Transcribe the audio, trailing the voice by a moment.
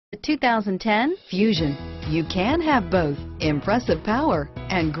The 2010 Fusion. You can have both impressive power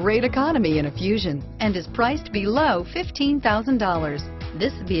and great economy in a Fusion, and is priced below $15,000.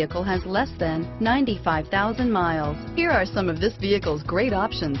 This vehicle has less than 95,000 miles. Here are some of this vehicle's great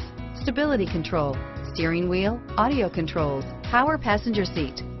options: stability control, steering wheel audio controls, power passenger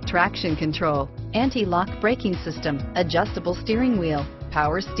seat, traction control, anti-lock braking system, adjustable steering wheel,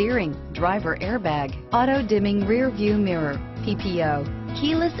 power steering, driver airbag, auto dimming rear view mirror, PPO,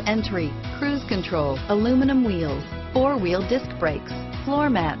 keyless entry, cruise control, aluminum wheels, four-wheel disc brakes, floor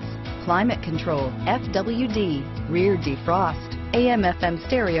mats, climate control, FWD, rear defrost, AM/FM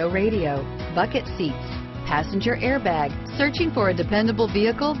stereo radio, bucket seats, passenger airbag. Searching for a dependable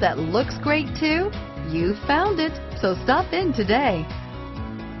vehicle that looks great too? You found it, so stop in today.